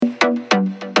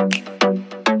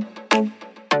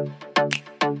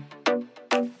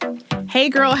Hey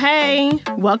girl, hey.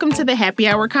 Welcome to the Happy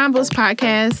Hour Combos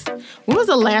podcast. When was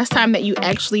the last time that you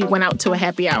actually went out to a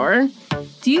happy hour?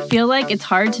 Do you feel like it's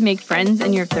hard to make friends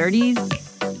in your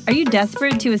 30s? Are you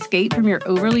desperate to escape from your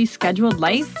overly scheduled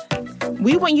life?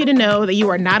 We want you to know that you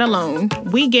are not alone.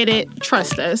 We get it.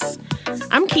 Trust us.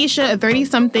 I'm Keisha, a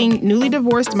 30-something, newly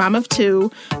divorced mom of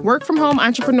two, work-from-home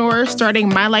entrepreneur starting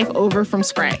my life over from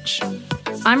scratch.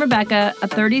 I'm Rebecca, a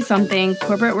 30-something,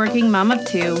 corporate working mom of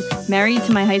two, married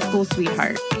to my high school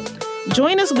sweetheart.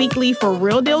 Join us weekly for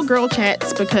real deal girl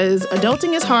chats because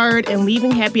adulting is hard and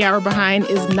leaving happy hour behind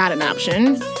is not an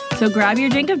option. So grab your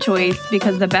drink of choice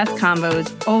because the best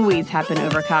combos always happen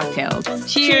over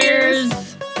cocktails.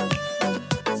 Cheers!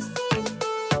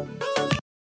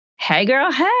 Hey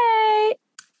girl, hey!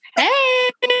 Hey!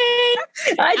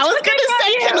 I was going to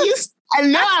say, can you... I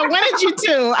know I wanted you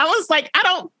to. I was like, I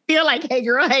don't feel like, hey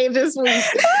girl, hey this week.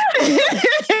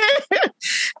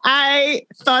 I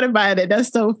thought about it. That's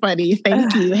so funny.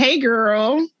 Thank you. Hey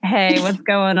girl. Hey, what's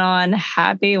going on?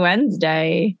 Happy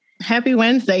Wednesday. Happy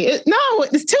Wednesday. It's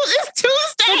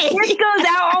Tuesday. It goes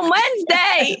out on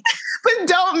Wednesday. But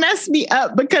don't mess me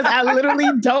up because I literally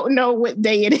don't know what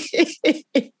day it is.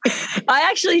 I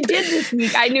actually did this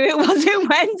week. I knew it wasn't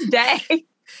Wednesday.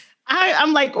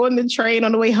 I'm like on the train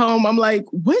on the way home. I'm like,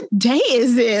 what day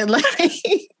is it? Like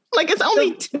it's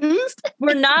only Tuesday.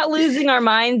 We're not losing our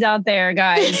minds out there,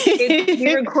 guys.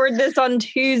 We record this on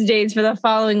Tuesdays for the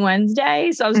following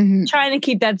Wednesday. So I was trying to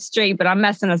keep that straight, but I'm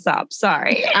messing us up.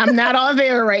 Sorry. I'm not all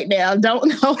there right now.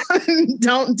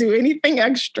 Don't do anything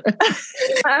extra.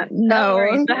 No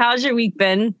worries. So how's your week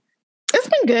been? It's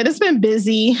been good. It's been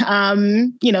busy.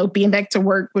 Being back to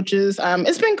work, which is,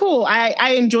 it's been cool.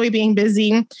 I enjoy being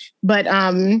busy, but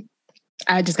I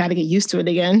just got to get used to it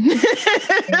again.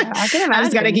 Yeah, I can imagine. I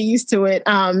just got to get used to it.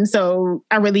 So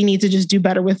I really need to just do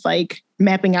better with like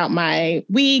mapping out my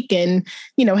week and,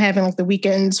 having like the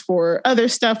weekends for other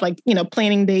stuff, like,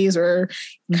 planning days or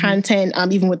content,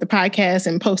 even with the podcast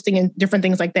and posting and different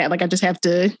things like that. Like I just have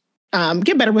to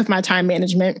get better with my time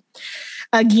management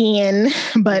again,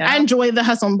 but I enjoy the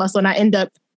hustle and bustle and I end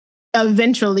up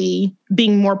eventually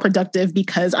being more productive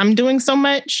because I'm doing so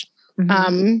much.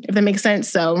 If that makes sense.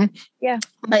 So yeah,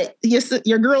 but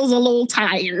your girl's a little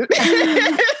tired. You're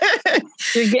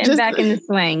getting back in the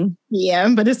swing. Yeah,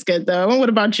 but it's good though. What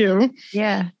about you?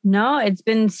 Yeah, no, it's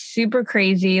been super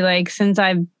crazy. Like since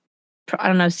I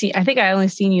think I only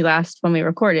seen you last when we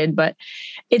recorded, but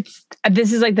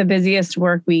this is like the busiest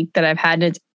work week that I've had.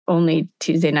 It's only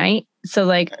Tuesday night. So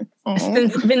like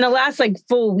since been the last like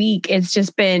full week, it's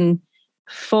just been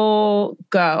full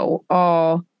go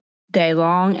all day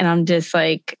long. And I'm just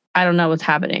like, I don't know what's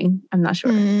happening. I'm not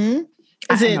sure.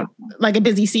 Is it like a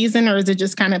busy season or is it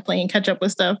just kind of playing catch up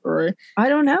with stuff or? I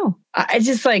don't know. I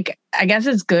just like, I guess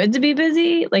it's good to be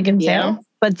busy like in sales,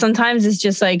 but sometimes it's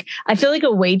just like, I feel like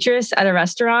a waitress at a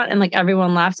restaurant and like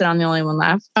everyone left and I'm the only one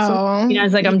left. So,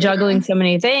 it's like, I'm juggling so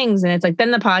many things and it's like,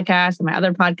 then the podcast and my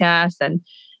other podcast and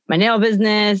my nail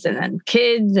business and then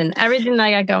kids and everything that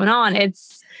I got going on.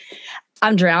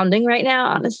 I'm drowning right now,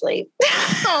 honestly.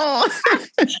 I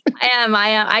am.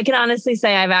 I can honestly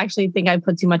say I've actually think I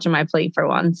put too much on my plate for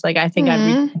once. Like I think I've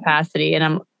reached capacity and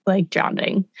I'm like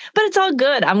drowning, but it's all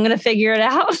good. I'm going to figure it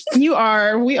out. You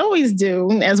are. We always do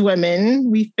as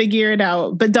women. We figure it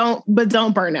out, but don't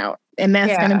burn out. And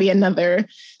that's going to be another,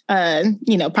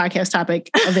 podcast topic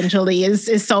eventually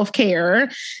is self-care.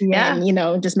 Yeah.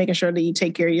 And, just making sure that you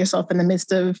take care of yourself in the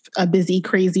midst of a busy,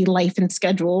 crazy life and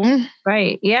schedule.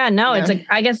 Right. Yeah. No, It's like,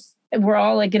 I guess we're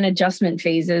all like in adjustment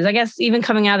phases. I guess even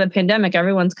coming out of the pandemic,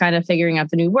 everyone's kind of figuring out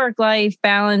the new work-life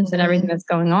balance and everything that's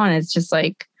going on. It's just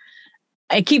like,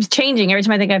 it keeps changing. Every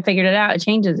time I think I figured it out, it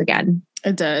changes again.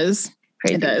 It does.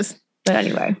 Crazy. It does. But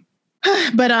anyway.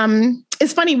 But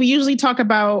it's funny. We usually talk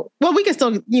about, well, we can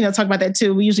still, talk about that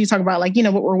too. We usually talk about like,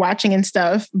 what we're watching and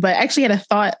stuff. But I actually had a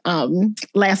thought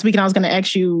last week and I was going to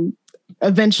ask you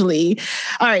eventually.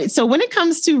 All right. So when it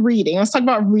comes to reading, let's talk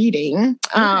about reading.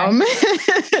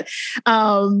 Okay.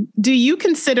 Do you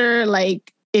consider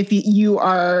like if you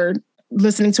are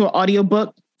listening to an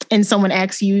audiobook and someone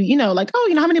asks you, like,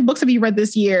 oh, how many books have you read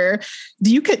this year?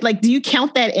 Do you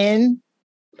count that in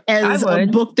as a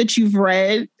book that you've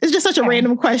read? It's just such a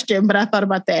random question, but I thought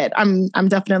about that. I'm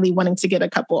definitely wanting to get a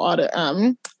couple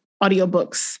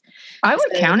audiobooks. I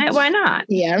would count it. Why not?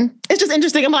 Yeah. It's just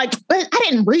interesting. I'm like, but I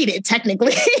didn't read it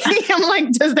technically. I'm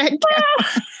like, does that count?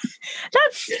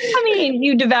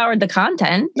 You devoured the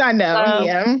content. I know.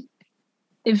 Yeah.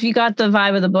 If you got the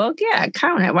vibe of the book,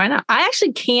 count it. Why not? I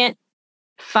actually can't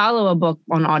follow a book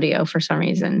on audio for some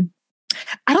reason.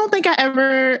 I don't think I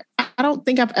ever I don't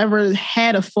think I've ever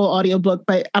had a full audiobook,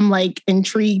 but I'm like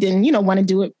intrigued and, want to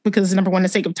do it because number one, the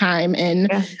sake of time. And,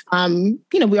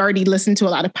 we already listened to a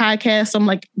lot of podcasts. So I'm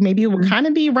like, maybe it will kind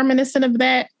of be reminiscent of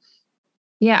that.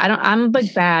 Yeah, I'm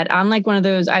like bad. I'm like one of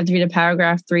those, I have to read a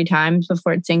paragraph 3 times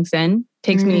before it sinks in.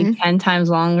 Takes me 10 times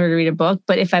longer to read a book.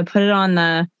 But if I put it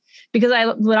on because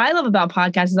what I love about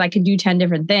podcasts is I can do 10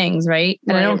 different things, right?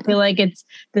 And I don't feel like it's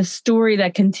the story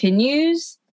that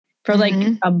continues for like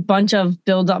a bunch of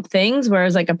build up things.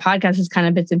 Whereas like a podcast is kind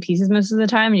of bits and pieces most of the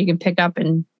time and you can pick up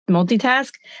and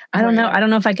multitask. I don't know. I don't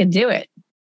know if I could do it.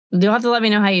 You'll have to let me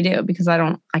know how you do because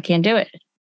I can't do it.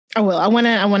 Oh, well, I want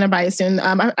to buy it soon.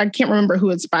 I can't remember who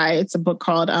it's by. It's a book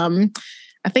called,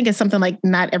 I think it's something like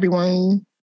Not Everyone,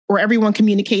 or Everyone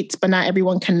Communicates, but Not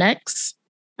Everyone Connects,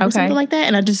 or something like that.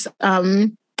 And I just,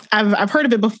 I've heard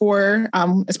of it before,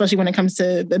 especially when it comes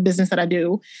to the business that I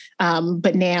do.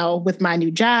 But now with my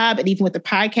new job and even with the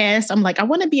podcast, I'm like, I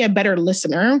want to be a better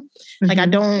listener. Like, I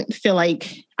don't feel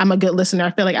like I'm a good listener.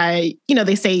 I feel like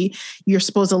they say you're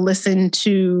supposed to listen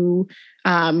to,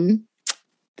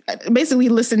 basically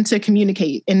listen to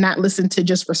communicate and not listen to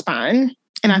just respond.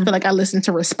 And I feel like I listen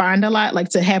to respond a lot, like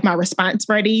to have my response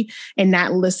ready and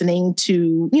not listening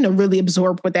to, really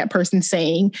absorb what that person's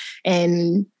saying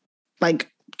and like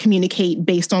communicate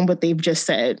based on what they've just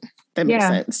said. That makes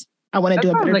sense. I want to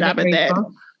do a better job at that.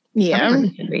 Book. Yeah.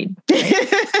 Read.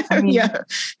 It's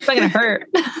not going to hurt.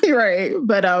 Right.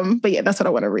 But yeah, that's what I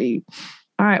want to read.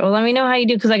 All right. Well, let me know how you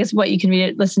do. Cause I guess you can read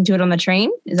it, listen to it on the train.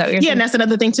 Is that what you're saying? And that's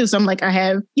another thing too. So I'm like, I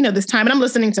have, this time and I'm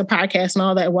listening to podcasts and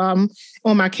all that while I'm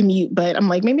on my commute, but I'm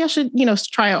like, maybe I should,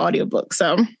 try an audiobook.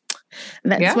 So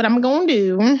that's what I'm going to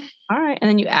do. All right. And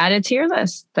then you add it to your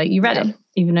list that you read it,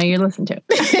 even though you listened to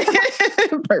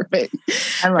it. Perfect.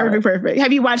 Perfect.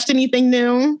 Have you watched anything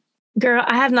new? Girl,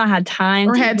 I have not had time.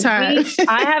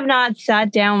 I have not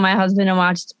sat down with my husband and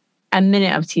watched a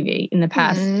minute of TV in the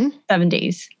past 7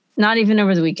 days. Not even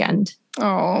over the weekend.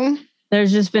 Oh,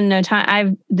 there's just been no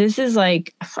time. This is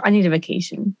like, I need a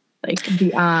vacation, like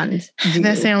beyond.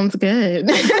 That sounds good.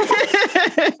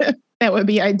 That would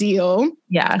be ideal.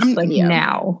 Yes,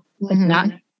 now, like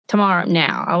not tomorrow.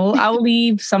 Now, I will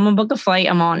leave. Someone book a flight.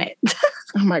 I'm on it.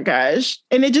 Oh my gosh,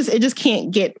 and it just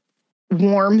can't get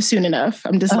warm soon enough.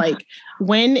 I'm just like,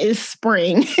 when is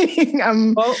spring?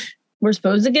 Well, we're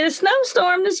supposed to get a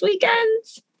snowstorm this weekend.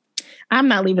 I'm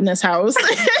not leaving this house.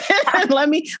 Let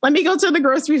me go to the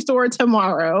grocery store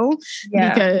tomorrow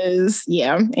because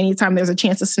anytime there's a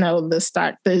chance of snow,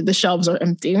 the shelves are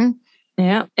empty.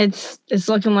 Yeah, it's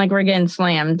looking like we're getting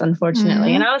slammed,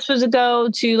 unfortunately. And I was supposed to go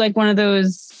to like one of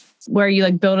those where you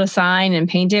like build a sign and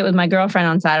paint it with my girlfriend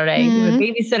on Saturday. With a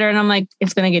babysitter, and I'm like,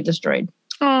 it's gonna get destroyed.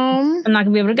 I'm not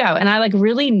gonna be able to go. And I like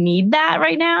really need that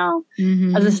right now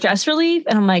as a stress relief.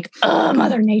 And I'm like, oh,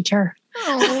 Mother Nature.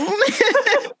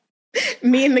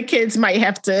 Me and the kids might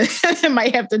have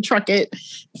to truck it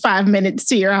 5 minutes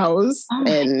to your house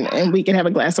and we can have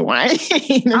a glass of wine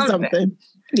or something.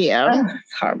 Yeah.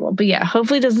 It's horrible. But yeah,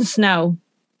 hopefully it doesn't snow.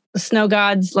 The snow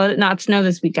gods, let it not snow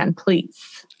this weekend, please.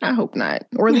 I hope not.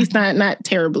 Or at least not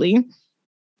terribly.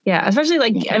 Yeah,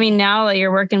 especially now that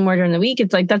you're working more during the week,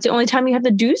 it's like that's the only time you have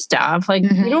to do stuff. Like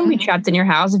you don't be trapped in your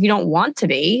house if you don't want to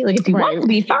be. Like if you want to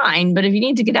be, fine. But if you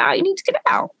need to get out, you need to get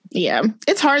out. Yeah,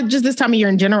 it's hard just this time of year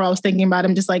in general. I was thinking about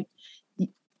I'm just like,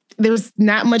 there's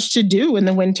not much to do in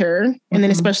the winter. And then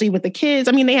especially with the kids,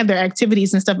 I mean, they have their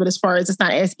activities and stuff, but as far as it's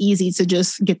not as easy to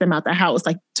just get them out the house,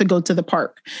 like to go to the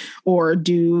park or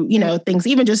do, things,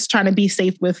 even just trying to be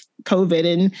safe with COVID.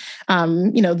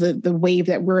 And, the wave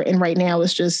that we're in right now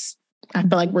is just, I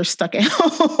feel like we're stuck at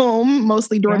home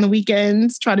mostly during the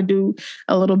weekends, try to do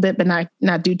a little bit, but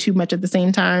not do too much at the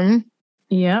same time.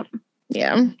 Yep.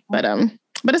 Yeah.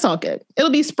 But it's all good. It'll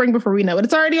be spring before we know it.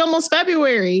 It's already almost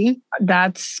February.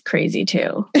 That's crazy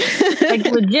too. Like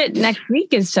legit, next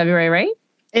week is February, right?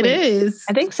 It is.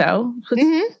 I think so.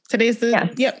 Today's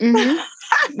the... Yep.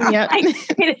 Mm-hmm. Yep.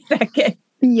 Wait a second.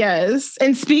 Yes.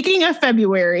 And speaking of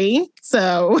February,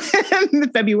 so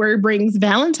February brings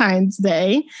Valentine's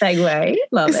Day. Segue.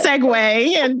 Love it. Segue.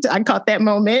 And I caught that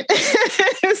moment.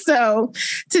 So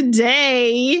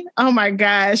today, oh my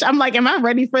gosh, I'm like, am I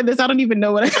ready for this? I don't even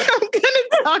know what I'm going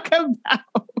to talk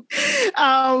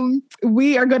about.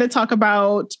 We are going to talk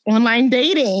about online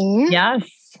dating.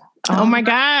 Yes. Oh my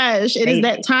gosh. It is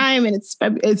that time. And it's by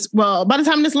the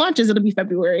time this launches, it'll be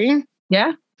February.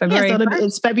 Yeah. February. Yeah, so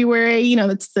it's February,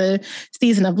 it's the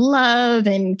season of love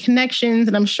and connections.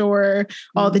 And I'm sure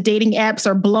all the dating apps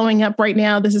are blowing up right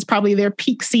now. This is probably their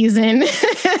peak season.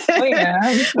 Oh,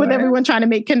 yeah. Sure. With everyone trying to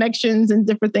make connections and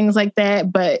different things like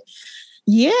that. But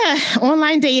yeah,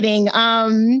 online dating.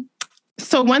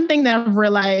 So one thing that I've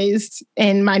realized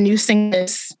in my new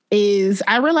singleness is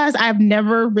I realized I've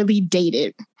never really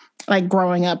dated, like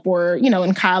growing up or,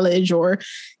 in college or,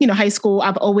 high school.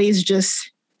 I've always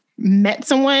just met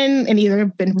someone and either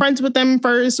been friends with them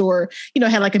first or,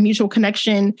 had like a mutual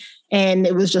connection. And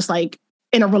it was just like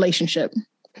in a relationship.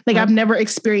 Like I've never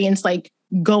experienced like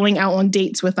going out on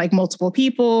dates with like multiple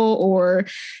people or,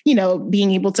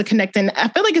 being able to connect. And I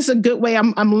feel like it's a good way.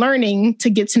 I'm learning to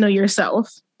get to know yourself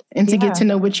and to get to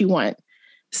know what you want.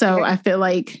 So I feel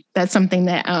like that's something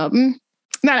that,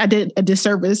 not I did a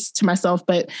disservice to myself,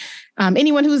 but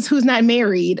anyone who's not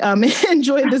married,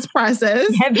 enjoy this process.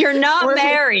 If you're not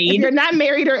married. If you're not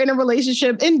married or in a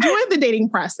relationship, enjoy the dating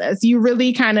process. You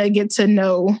really kind of get to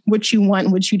know what you want,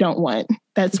 what you don't want.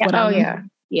 That's what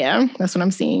that's what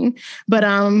I'm seeing. But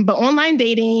online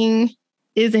dating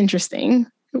is interesting.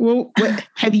 Well, what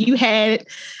have you had?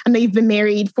 I know you've been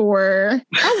married for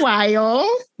a while.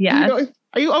 Yeah.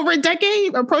 Are you over a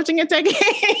decade, approaching a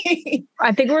decade?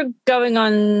 I think we're going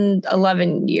on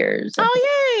 11 years.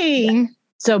 Oh, yay. Yeah.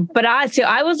 So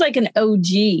I was like an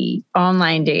OG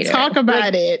online dater. Talk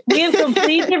about it. We have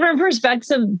complete different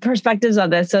perspectives on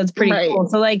this. So it's pretty cool.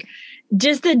 So like,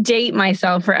 just to date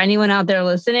myself for anyone out there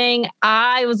listening,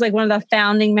 I was like one of the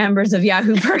founding members of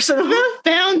Yahoo Personal.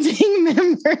 Founding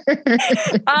member.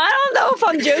 I don't know if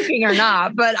I'm joking or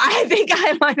not, but I think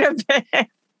I might have been.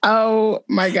 Oh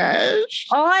my gosh.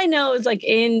 All I know is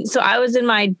so I was in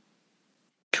my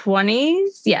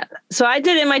 20s. Yeah. So I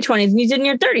did it in my 20s and you did in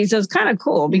your 30s. So it's kind of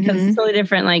cool because it's totally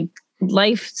different, like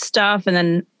life stuff. And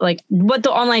then like what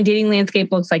the online dating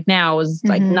landscape looks like now is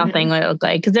like nothing what it looked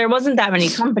like. Cause there wasn't that many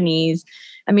companies.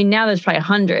 I mean, now there's probably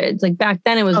hundreds. Like back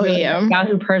then it was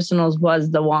Yahoo Personals was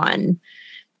the one.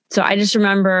 So I just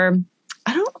remember,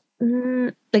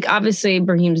 like obviously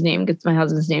my husband's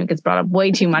name gets brought up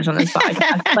way too much on this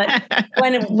podcast.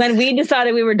 But when we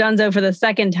decided we were donezo for the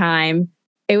second time,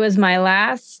 it was my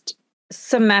last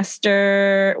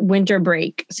semester winter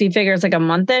break. So you figure it's like a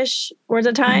month-ish worth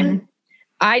of time.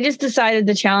 I just decided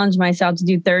to challenge myself to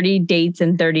do 30 dates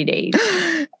in 30 days.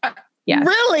 Yeah.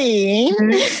 Really?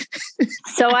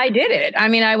 So I did it. I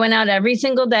mean, I went out every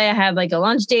single day. I had like a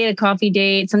lunch date, a coffee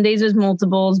date. Some days it was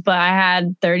multiples, but I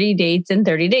had 30 dates in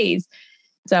 30 days.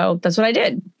 So that's what I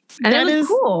did. And it was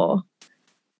cool.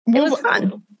 It was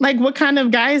fun. Like, what kind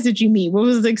of guys did you meet? What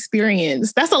was the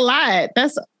experience? That's a lot.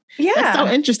 That's so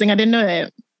interesting. I didn't know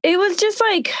that. It was just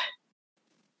like,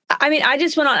 I mean, I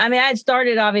just went on. I mean, I had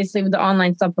started obviously with the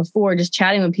online stuff before, just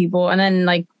chatting with people. And then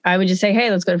like, I would just say,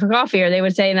 hey, let's go for coffee. Or they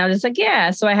would say, and I was just like,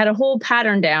 yeah. So I had a whole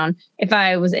pattern down. If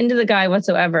I was into the guy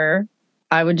whatsoever,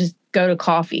 I would just go to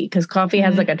coffee because coffee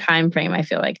has like a time frame. I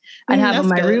feel like I'd have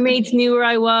my roommates knew where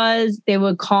I was. They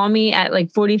would call me at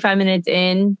like 45 minutes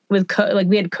in with like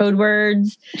we had code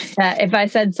words that if I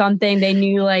said something, they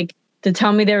knew like to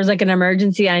tell me there was like an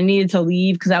emergency and I needed to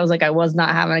leave because I was like, I was not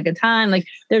having a good time. Like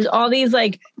there's all these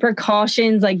like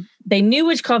precautions. Like they knew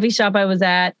which coffee shop I was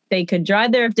at. They could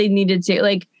drive there if they needed to.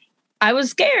 Like I was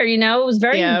scared, it was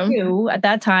very new at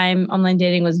that time. Online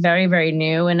dating was very, very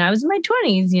new. And I was in my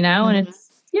 20s, and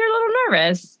you're a little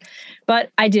nervous. But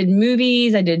I did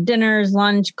movies, I did dinners,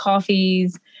 lunch,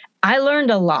 coffees. I learned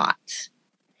a lot.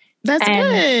 That's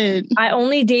good. I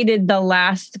only dated the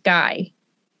last guy.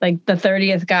 Like the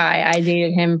 30th guy, I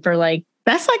dated him for like...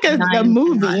 That's like a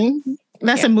movie.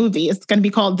 That's a movie. It's going to be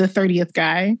called The 30th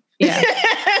Guy. Yeah.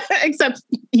 Except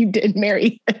you did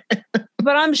marry.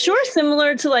 But I'm sure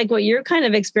similar to like what you're kind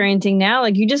of experiencing now,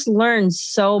 like you just learn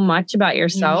so much about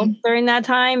yourself during that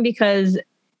time because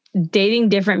dating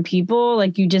different people,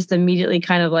 like you just immediately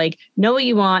kind of like know what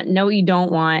you want, know what you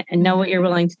don't want, and know what you're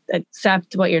willing to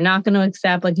accept, what you're not going to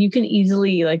accept. Like you can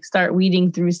easily like start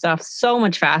weeding through stuff so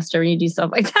much faster when you do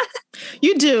stuff like that.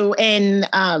 You do. And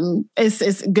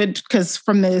it's good because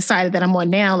from the side that I'm on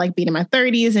now, like being in my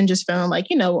 30s and just feeling like,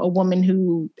 a woman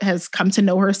who has come to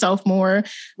know herself more,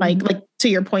 like to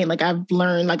your point, like I've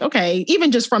learned like, okay,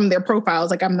 even just from their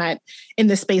profiles, like I'm not in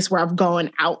this space where I've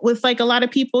gone out with like a lot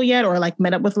of people yet or like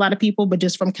met up with a lot of people, but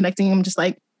just from connecting them, just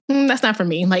like, that's not for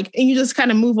me. Like, and you just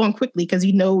kind of move on quickly because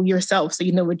you know yourself. So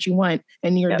you know what you want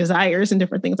and your desires and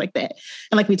different things like that.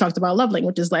 And like we talked about love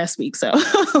languages last week. So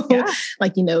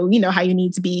like, you know how you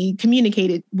need to be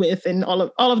communicated with and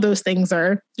all of those things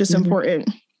are just important.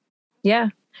 Yeah.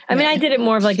 I mean, I did it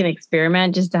more of like an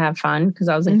experiment just to have fun because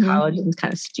I was in college and it's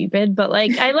kind of stupid, but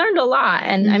like I learned a lot.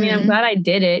 And I mean, I'm glad I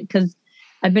did it because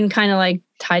I've been kind of like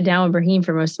tied down with Brahim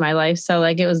for most of my life. So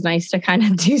like, it was nice to kind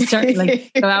of do certain,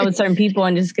 like go out with certain people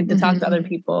and just get to talk to other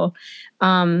people.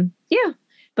 But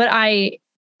I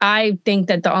I think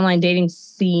that the online dating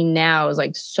scene now is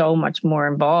like so much more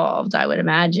involved, I would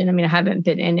imagine. I mean, I haven't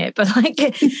been in it, but like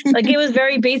it was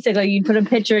very basic. Like you put a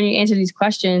picture and you answer these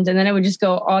questions and then it would just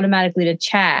go automatically to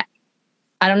chat.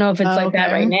 I don't know if it's like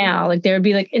that right now. Like there would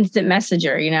be like instant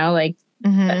messenger, like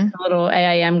the little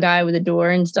AIM guy with the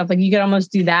door and stuff. Like you could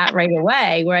almost do that right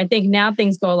away, where I think now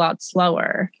things go a lot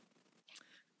slower.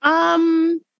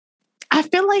 I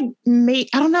feel like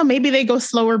I don't know, maybe they go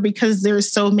slower because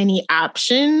there's so many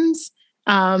options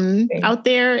out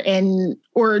there,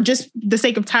 or just the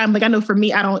sake of time. Like I know for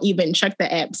me, I don't even check the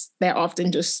apps that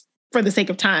often, just for the sake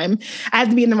of time. I have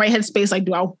to be in the right headspace. Like,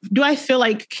 do I feel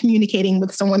like communicating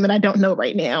with someone that I don't know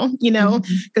right now?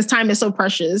 Because time is so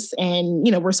precious and,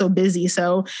 we're so busy.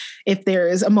 So if there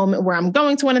is a moment where I'm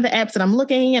going to one of the apps and I'm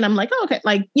looking and I'm like, oh, okay,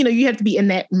 like, you have to be in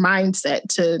that mindset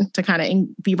to kind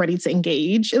of be ready to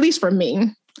engage, at least for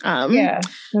me. Well,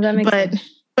 that makes sense.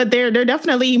 But they're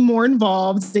definitely more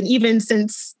involved. And even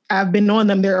since I've been on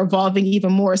them, they're evolving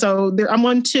even more. So I'm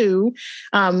on 2.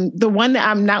 The one that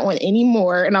I'm not on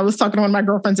anymore, and I was talking to one of my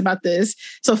girlfriends about this.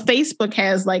 So Facebook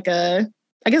has I guess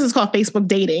it's called Facebook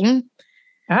Dating.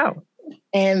 Oh.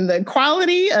 And the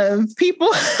quality of people,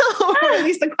 or at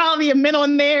least the quality of men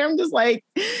on there, I'm just like,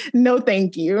 no,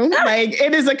 thank you. Like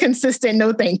it is a consistent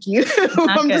no, thank you.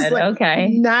 I'm good. just like, okay,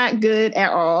 not good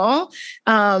at all.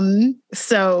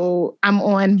 So I'm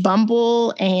on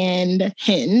Bumble and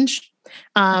Hinge.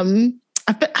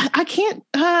 I can't,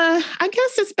 I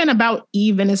guess it's been about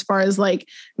even as far as like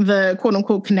the quote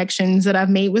unquote connections that I've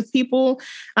made with people,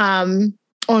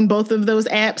 on both of those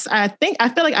apps. I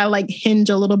feel like I like Hinge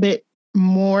a little bit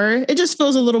more. It just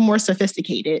feels a little more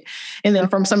sophisticated. And then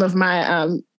from some of my,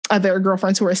 other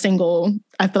girlfriends who are single,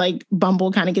 I feel like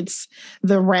Bumble kind of gets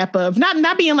the rap of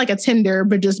not being like a Tinder,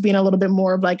 but just being a little bit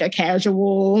more of like a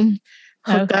casual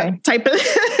hookup type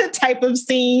of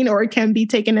scene, or it can be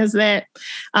taken as that.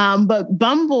 But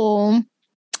Bumble,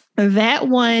 that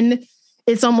one,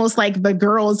 it's almost like the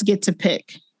girls get to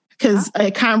pick, because a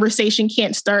conversation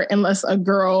can't start unless a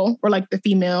girl, or like the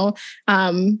female,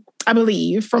 I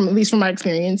believe, at least from my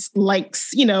experience,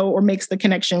 likes, or makes the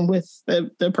connection with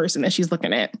the person that she's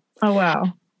looking at. Oh,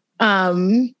 wow.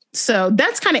 So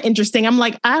that's kind of interesting. I'm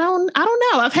like, I don't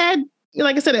know. I've had,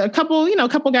 like I said, a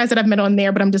couple guys that I've met on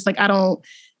there, but I'm just like,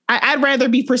 I'd rather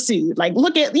be pursued. Like,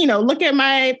 look at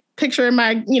my picture and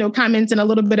my, comments and a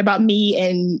little bit about me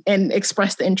and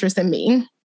express the interest in me.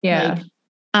 Yeah.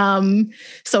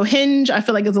 So Hinge, I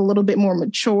feel like is a little bit more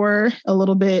mature, a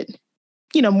little bit,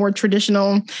 more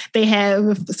traditional. They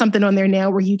have something on there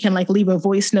now where you can like leave a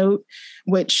voice note,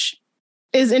 which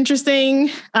is interesting.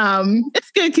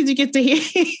 It's good because you get to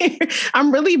hear.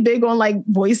 I'm really big on like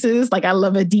voices. Like I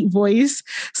love a deep voice.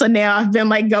 So now I've been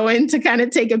like going to kind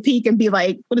of take a peek and be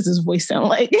like, what does this voice sound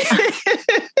like?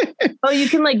 Oh, you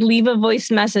can like leave a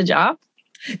voice message up?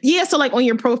 Yeah. So like on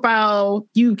your profile,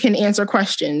 you can answer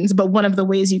questions, but one of the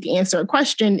ways you can answer a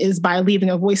question is by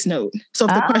leaving a voice note. So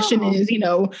if the question is,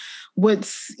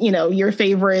 what's, your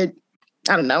favorite,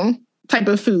 I don't know, type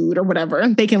of food or whatever,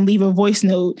 they can leave a voice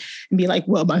note and be like,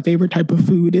 well, my favorite type of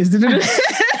food is.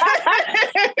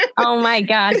 Oh my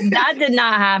God. That did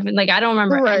not happen. Like, I don't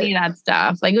remember any of that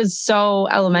stuff. Like it was so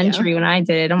elementary when I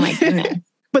did it. Oh my goodness.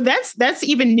 But that's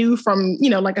even new from,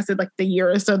 like I said, like the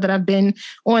year or so that I've been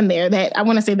on there, that I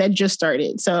want to say that just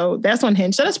started. So that's on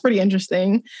Hinge. So that's pretty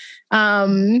interesting.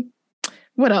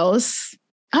 What else?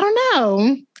 I don't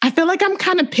know. I feel like I'm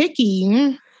kind of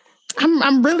picky.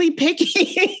 I'm really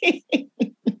picky.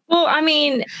 Well, I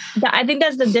mean, I think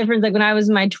that's the difference. Like when I was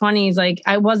in my 20s, like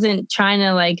I wasn't trying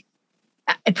to like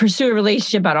pursue a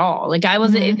relationship at all. Like I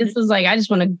wasn't, this was like, I just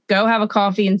want to go have a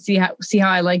coffee and see how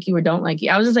I like you or don't like you.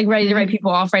 I was just like ready to write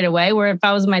people off right away. Where if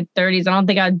I was in my 30s, I don't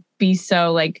think I'd be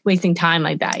so like wasting time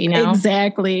like that,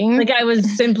 Exactly. Like I was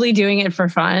simply doing it for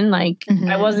fun. Like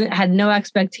I had no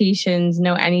expectations,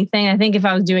 no anything. I think if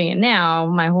I was doing it now,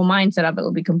 my whole mindset of it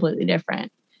would be completely different.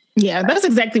 Yeah, that's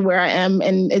exactly where I am.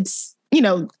 And it's,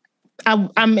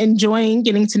 I'm enjoying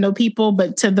getting to know people,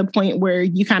 but to the point where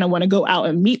you kind of want to go out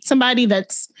and meet somebody,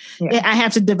 I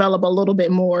have to develop a little bit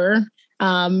more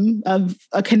of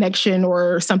a connection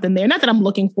or something there. Not that I'm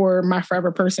looking for my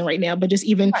forever person right now, but just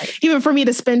even for me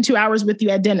to spend 2 hours with you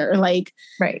at dinner, like,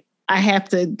 I have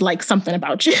to like something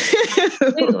about you.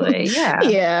 Absolutely, yeah.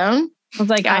 Yeah. I was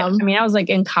like, I was like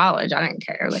in college. I didn't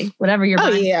care. Like whatever you're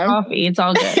buying, coffee, it's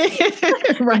all good.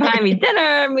 Buy me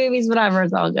dinner, movies, whatever,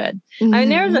 it's all good. I mean,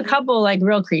 there was a couple like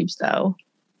real creeps though.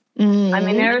 I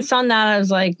mean, there was some that I was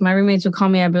like, my roommates would call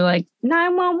me. I'd be like,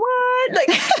 911,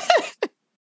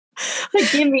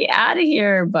 like get me out of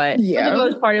here. But for the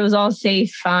most part, it was all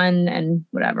safe, fun, and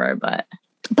whatever. But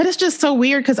But it's just so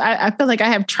weird because I feel like I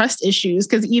have trust issues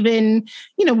because even,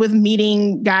 with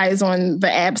meeting guys on the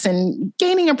apps and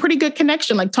gaining a pretty good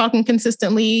connection, like talking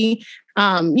consistently,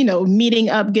 meeting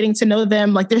up, getting to know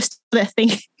them, like there's that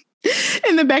thing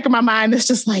in the back of my mind that's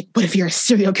just like, what if you're a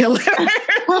serial killer?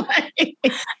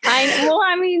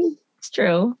 It's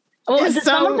true.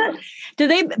 Well, do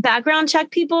they background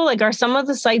check people? Like, are some of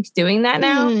the sites doing that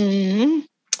now? I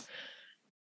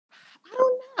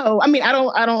don't know. I mean,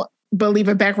 I don't believe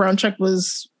a background check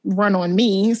was run on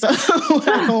me, so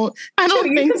I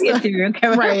don't think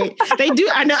so. Right? They do.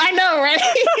 I know. Right?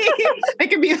 They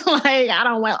could be like, I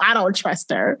don't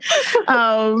trust her.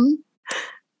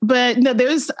 But no,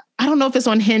 I don't know if it's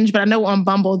on Hinge, but I know on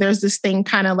Bumble there's this thing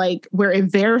kind of like where it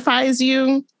verifies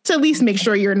you to at least make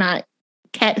sure you're not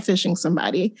catfishing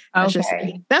somebody.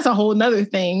 Okay. That's a whole nother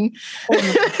thing.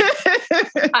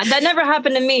 That never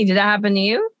happened to me. Did that happen to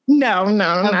you? No,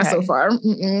 not so far.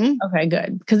 Mm-mm. Okay,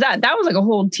 good. Because that was like a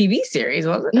whole TV series,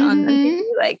 wasn't it? Mm-hmm.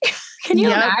 Like, can you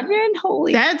imagine?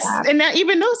 Holy crap. And that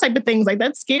even those type of things, like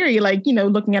that's scary. Like,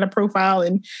 looking at a profile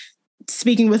and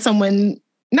speaking with someone,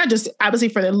 not just obviously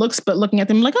for their looks, but looking at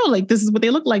them like, oh, like this is what they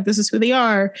look like. This is who they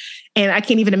are. And I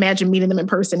can't even imagine meeting them in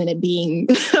person and it being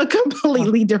a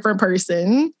completely different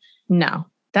person. No,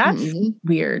 that's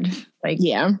weird. Like,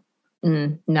 yeah.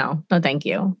 No, thank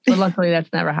you. But luckily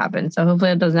that's never happened. So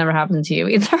hopefully it does never happen to you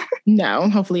either. No,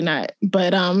 hopefully not.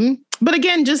 But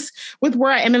again, just with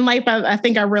where I am in life, I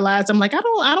think I realized I'm like, I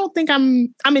don't think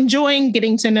I'm enjoying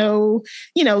getting to know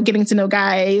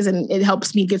guys, and it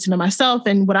helps me get to know myself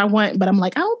and what I want. But I'm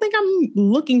like, I don't think I'm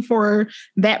looking for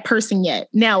that person yet.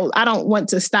 Now, I don't want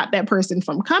to stop that person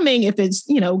from coming if it's,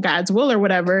 God's will or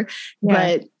whatever,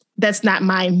 but that's not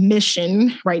my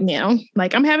mission right now.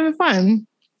 Like I'm having fun.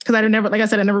 Because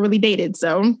I never really dated.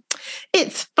 So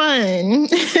it's fun.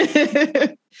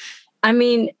 I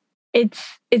mean,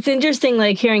 it's interesting,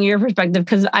 like hearing your perspective,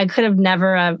 because I could have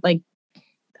never,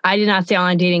 I did not stay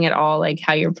online dating at all, like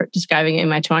how you're describing it in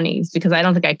my 20s, because I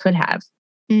don't think I could have.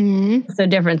 Mm-hmm. So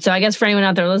different. So I guess for anyone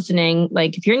out there listening,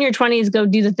 like if you're in your 20s, go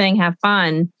do the thing, have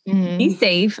fun, be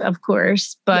safe, of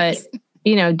course, but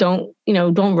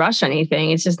don't rush anything.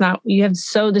 It's just not, there's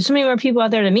so many more people out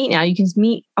there to meet now. You can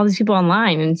meet all these people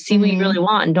online and see what you really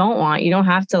want and don't want. You don't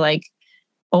have to like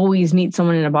always meet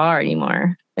someone in a bar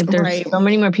anymore. Like, there's so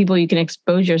many more people you can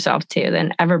expose yourself to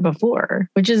than ever before,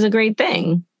 which is a great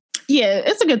thing. Yeah,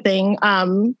 it's a good thing.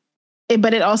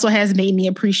 But it also has made me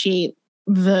appreciate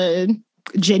the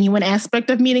genuine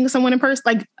aspect of meeting someone in person,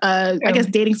 like I guess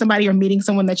dating somebody or meeting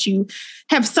someone that you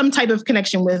have some type of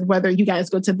connection with, whether you guys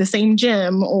go to the same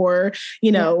gym or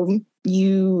you know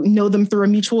them through a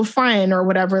mutual friend or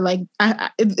whatever. Like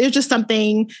it's just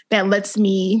something that lets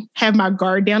me have my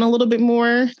guard down a little bit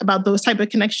more about those type of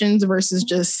connections versus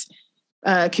just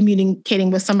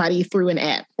communicating with somebody through an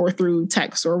app or through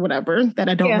text or whatever that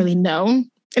I don't really know.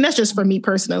 And that's just for me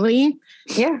personally.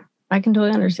 Yeah, I can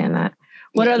totally understand that.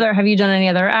 Have you done any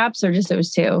other apps or just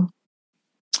those two?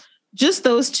 Just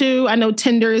those two. I know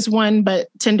Tinder is one, but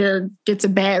Tinder gets a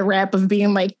bad rap of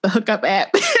being like the hookup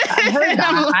app. I heard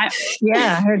that.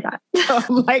 I heard that.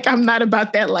 I'm like, I'm not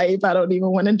about that life. I don't even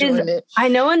want to join it. I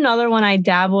know another one I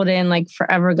dabbled in like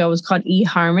forever ago was called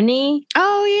eHarmony.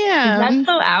 Oh yeah. Is that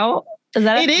still out?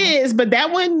 It is, but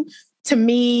that one to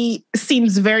me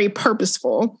seems very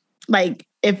purposeful. Like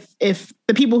if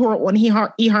the people who are on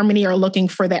eHarmony are looking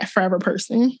for that forever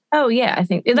person. Oh yeah, I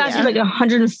think that's like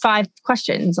 105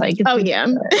 questions. Like, yeah.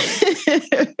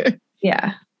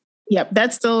 Yeah. Yep,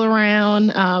 that's still around.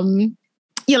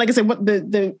 Like I said, what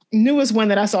the newest one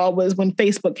that I saw was when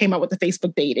Facebook came out with the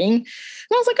Facebook dating. And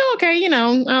I was like, oh, okay,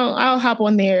 I'll hop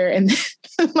on there. And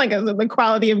like I said, the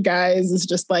quality of guys is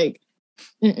just like,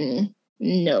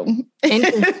 no.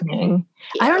 Interesting.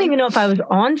 I don't even know if I was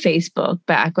on Facebook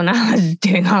back when I was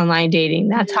doing online dating.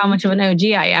 That's how much of an OG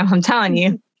I am. I'm telling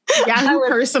you. Yahoo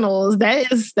Personals.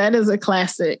 That is a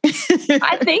classic.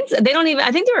 I think so.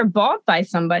 I think they were bought by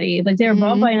somebody. Like they were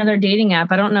bought by another dating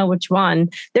app. I don't know which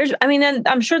one. Then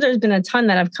I'm sure there's been a ton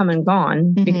that have come and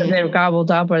gone because they were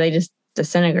gobbled up or they just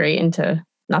disintegrate into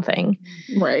nothing.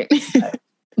 Right.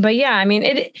 But yeah, I mean,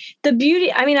 the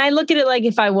beauty, I mean, I look at it like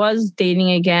if I was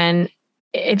dating again,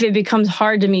 if it becomes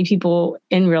hard to meet people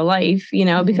in real life,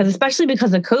 because especially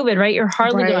because of COVID, right? You're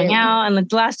hardly going out. And like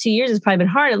the last 2 years has probably been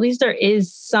hard. At least there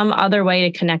is some other way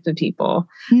to connect with people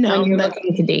when you're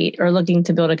looking to date or looking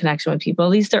to build a connection with people.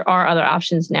 At least there are other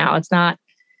options now. It's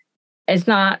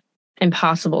not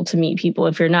impossible to meet people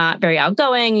if you're not very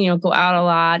outgoing, you don't go out a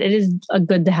lot. It is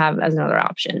good to have as another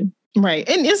option. Right.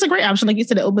 And it's a great option. Like you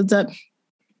said, it opens up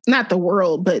not the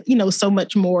world, but, you know, so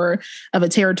much more of a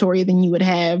territory than you would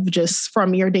have just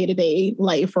from your day-to-day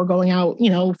life or going out, you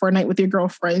know, for a night with your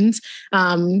girlfriends.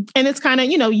 And it's kind of,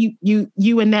 you know,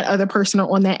 you and that other person are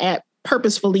on that app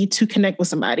purposefully to connect with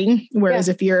somebody. Whereas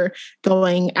if you're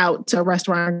going out to a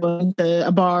restaurant, going to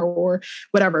a bar or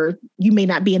whatever, you may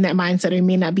not be in that mindset or you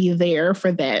may not be there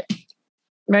for that.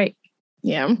 Right.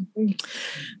 Yeah.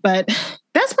 But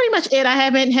that's pretty much it. I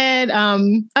haven't had,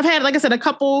 I've had, like I said, a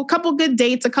couple good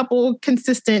dates, a couple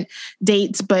consistent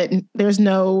dates, but there's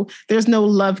no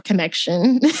love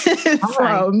connection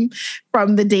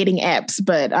from the dating apps.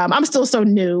 But I'm still so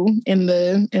new in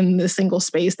the single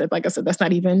space that, like I said, that's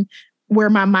not even where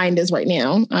my mind is right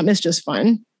now. It's just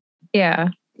fun. Yeah.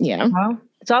 Yeah. Well,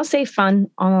 it's all safe fun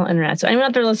on the internet. So anyone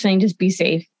out there listening, just be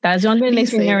safe. That's the only thing that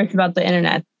makes me nervous about the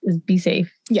internet is be safe.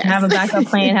 Yes. Have a backup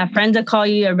plan, have friends that call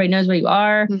you. Everybody knows where you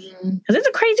are. Because it's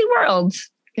a crazy world.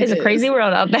 It's a crazy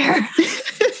world out there.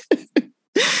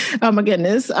 Oh my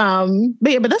goodness.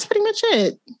 But that's pretty much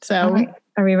it. So right.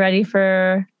 Are we ready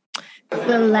for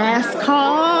the last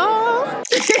call?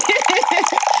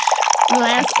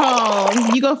 Last call.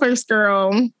 You go first,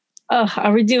 girl. Oh,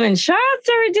 are we doing shots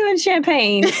or are we doing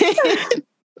champagne?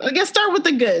 I guess start with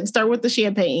the good. Start with the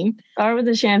champagne. Start with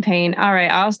the champagne. All right,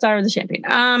 I'll start with the champagne.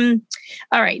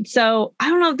 All right. So I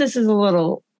don't know if this is a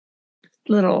little,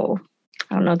 I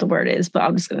don't know what the word is, but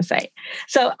I'm just going to say it.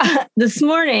 So this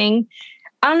morning,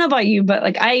 I don't know about you, but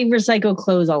like I recycle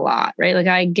clothes a lot, right? Like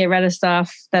I get rid of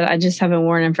stuff that I just haven't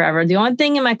worn in forever. The only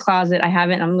thing in my closet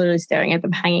I'm literally staring at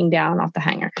them hanging down off the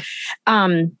hanger,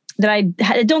 that I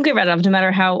don't get rid of no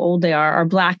matter how old they are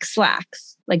black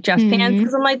slacks, like dress pants.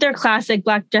 Because I'm like, they're classic.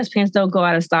 Black dress pants don't go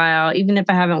out of style, even if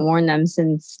I haven't worn them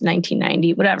since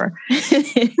 1990, whatever.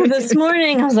 This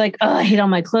morning, I was like, oh, I hate all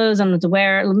my clothes. I don't know what to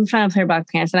wear. Let me find a pair of black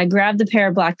pants. And I grabbed a pair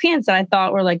of black pants that I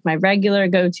thought were like my regular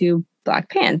go-to black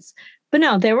pants. But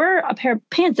no, there were a pair of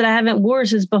pants that I haven't worn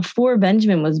since before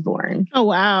Benjamin was born. Oh,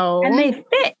 wow. And they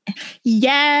fit.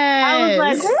 Yes. I was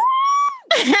like,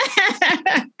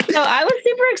 so I was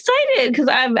super excited because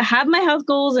I have my health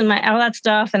goals and all that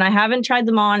stuff, and I haven't tried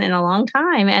them on in a long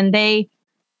time, and they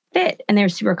fit and they were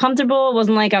super comfortable. It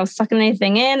wasn't like I was sucking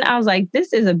anything in. I was like,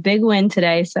 this is a big win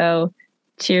today. So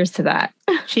cheers to that.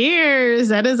 Cheers.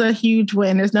 That is a huge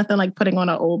win. There's nothing like putting on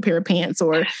an old pair of pants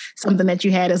or something that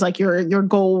you had as like your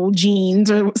gold jeans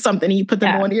or something. And you put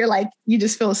them on and you're like, you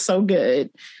just feel so good.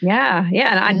 Yeah.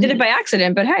 Yeah. And I did it by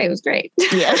accident, but hey, it was great.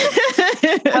 Yeah.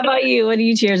 How about you? What are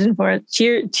you cheersing for?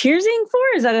 Cheersing for?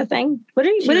 Is that a thing? What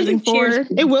is it for?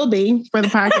 It will be for the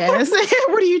podcast.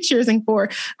 What are you cheersing for?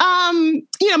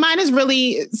 Mine is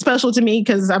really special to me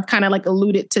because I've kind of like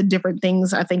alluded to different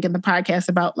things, I think, in the podcast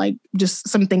about like just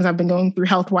some things I've been going through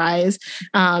health-wise.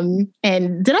 And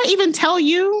did I even tell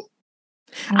you?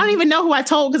 I don't even know who I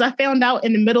told because I found out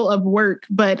in the middle of work.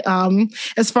 But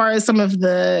as far as some of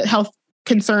the health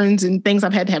concerns and things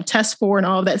I've had to have tests for and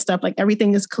all of that stuff, like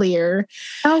everything is clear.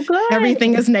 Oh, good.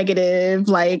 Everything is negative.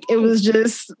 Like it was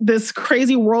just this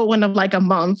crazy whirlwind of like a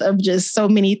month of just so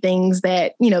many things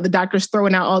that, the doctor's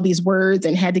throwing out all these words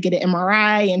and had to get an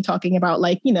MRI and talking about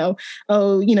like, we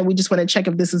just want to check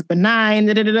if this is benign.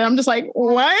 I'm just like,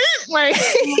 what? Like,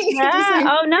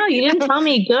 oh no, you didn't tell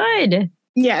me. Good.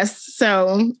 Yes.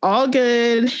 So all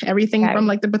good. Everything from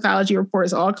like the pathology report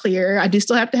is all clear. I do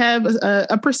still have to have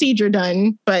a procedure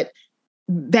done, but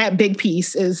that big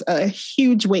piece is a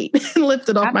huge weight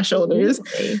lifted off my shoulders.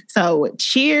 So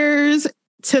cheers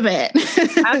to that.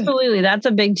 Absolutely. That's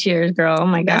a big cheers, girl. Oh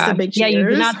my God. That's a big cheers. Yeah, you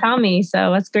did not tell me.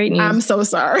 So that's great news. I'm so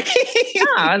sorry.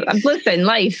 Listen,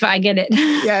 life, I get it.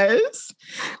 Yes.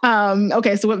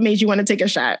 Okay. So what made you want to take a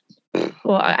shot?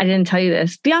 Well, I didn't tell you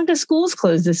this. Bianca's school's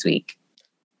closed this week.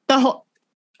 The whole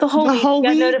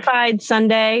week. Got notified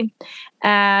Sunday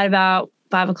at about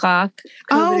 5:00.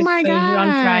 Oh my God.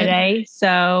 On Friday.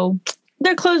 So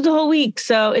they're closed the whole week.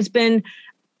 So it's been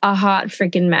a hot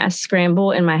freaking mess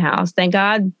scramble in my house. Thank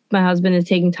God my husband is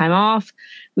taking time off.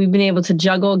 We've been able to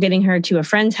juggle getting her to a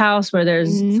friend's house where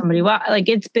there's somebody. Like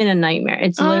it's been a nightmare.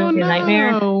 It's literally a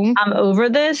nightmare. I'm over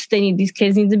this. These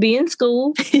kids need to be in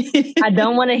school. I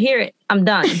don't want to hear it. I'm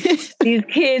done. These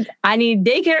kids, I need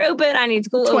daycare open. I need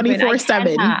school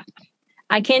 24/7.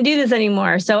 I can't do this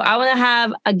anymore. So I want to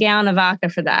have a gallon of vodka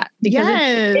for that. Because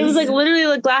it was like literally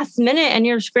like last minute and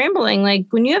you're scrambling. Like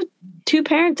when you have two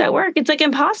parents at work, it's like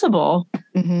impossible.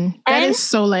 Mm-hmm. That is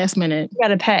so last minute. You got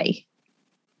to pay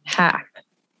half.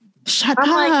 Shut up.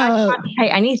 Like, I can't pay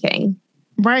anything.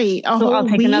 Right. So I'll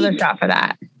take another shot for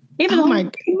that. Even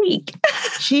my week.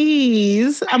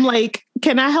 Jeez. I'm like,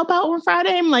 can I help out on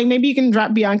Friday? I'm like, maybe you can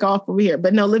drop Bianca off over here.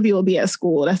 But no, Livy will be at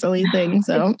school. That's the only thing.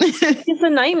 So it's a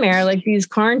nightmare. Like these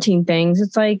quarantine things.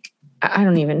 It's like, I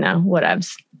don't even know.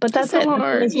 Whatevs. But that's it.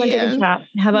 Hard. Yeah.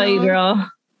 How about you, girl?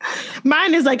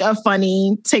 Mine is like a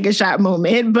funny take a shot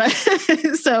moment. But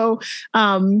so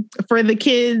for the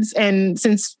kids, and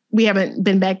since we haven't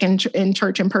been back in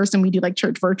church in person, we do like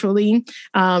church virtually.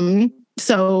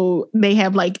 So they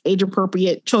have like age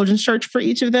appropriate children's church for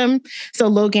each of them. So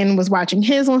Logan was watching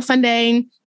his on Sunday,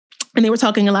 and they were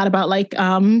talking a lot about like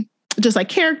just like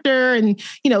character and,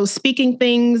 speaking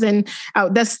things. And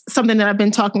that's something that I've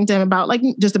been talking to him about, like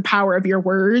just the power of your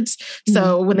words. Mm-hmm.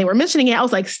 So when they were mentioning it, I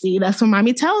was like, see, that's what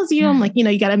mommy tells you. I'm like,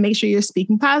 you got to make sure you're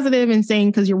speaking positive and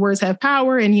saying, because your words have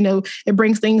power and, it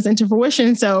brings things into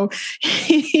fruition. So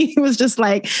he was just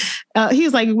like, he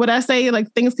was like, what I say,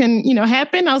 like things can,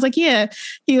 happen. I was like, yeah.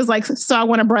 He was like, so I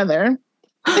want a brother.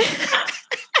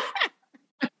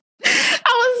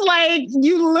 I was like,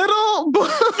 you little boy.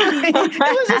 It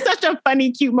was just such a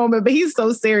funny, cute moment, but he's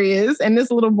so serious. And this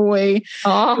little boy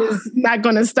is not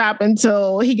going to stop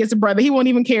until he gets a brother. He won't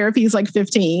even care if he's like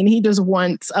 15. He just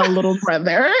wants a little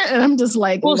brother. And I'm just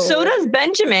like, well, Lord. So does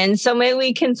Benjamin. So maybe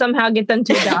we can somehow get them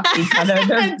to adopt each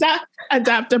other.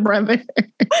 Adopt a brother.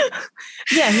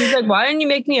 Yeah. He's like, why didn't you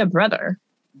make me a brother?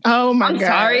 Oh my God.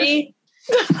 Sorry.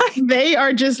 They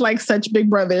are just like such big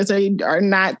brothers. They are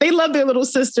not. They love their little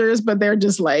sisters, but they're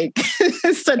just like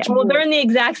such. Yeah, well, they're in the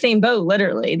exact same boat.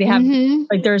 Literally, they have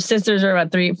like their sisters are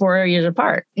about 3-4 years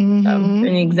apart. Mm-hmm. So they're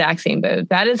in the exact same boat.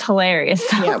 That is hilarious.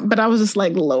 Yeah, but I was just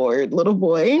like, Lord, little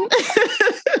boy.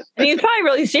 And he's probably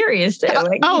really serious too.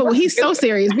 Like, he's so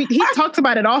serious. He talks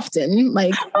about it often,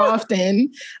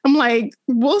 often. I'm like,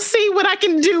 we'll see what I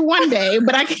can do one day,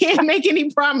 but I can't make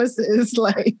any promises.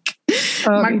 Like,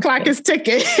 my clock is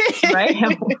ticking. Right.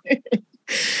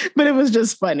 But it was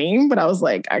just funny. But I was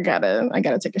like, I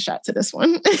gotta take a shot to this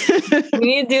one. We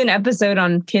need to do an episode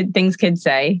on things kids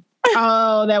say.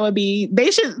 Oh, that would be,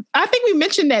 I think we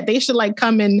mentioned that they should like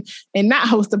come in and not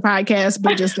host a podcast,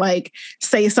 but just like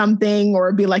say something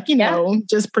or be like,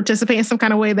 just participate in some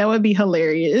kind of way. That would be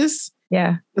hilarious.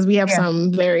 Yeah. Because we have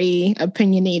some very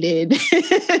opinionated.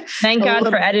 Thank God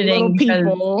for editing.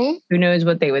 People. Who knows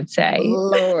what they would say?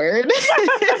 Lord.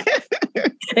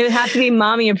 It would have to be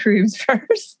mommy approved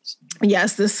first.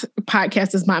 Yes, this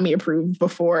podcast is mommy approved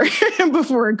before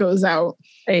it goes out.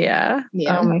 Yeah.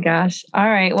 Oh my gosh. All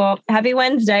right. Well, happy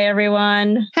Wednesday,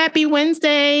 everyone. Happy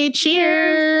Wednesday.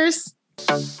 Cheers.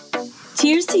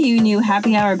 Cheers to you, new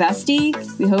Happy Hour bestie.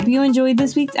 We hope you enjoyed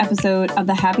this week's episode of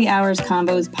the Happy Hours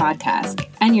Combos podcast,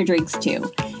 and your drinks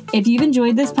too. If you've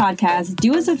enjoyed this podcast,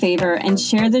 do us a favor and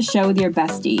share the show with your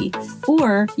bestie.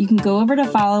 Or you can go over to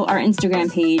follow our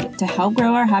Instagram page to help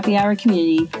grow our Happy Hour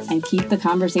community and keep the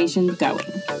conversation going.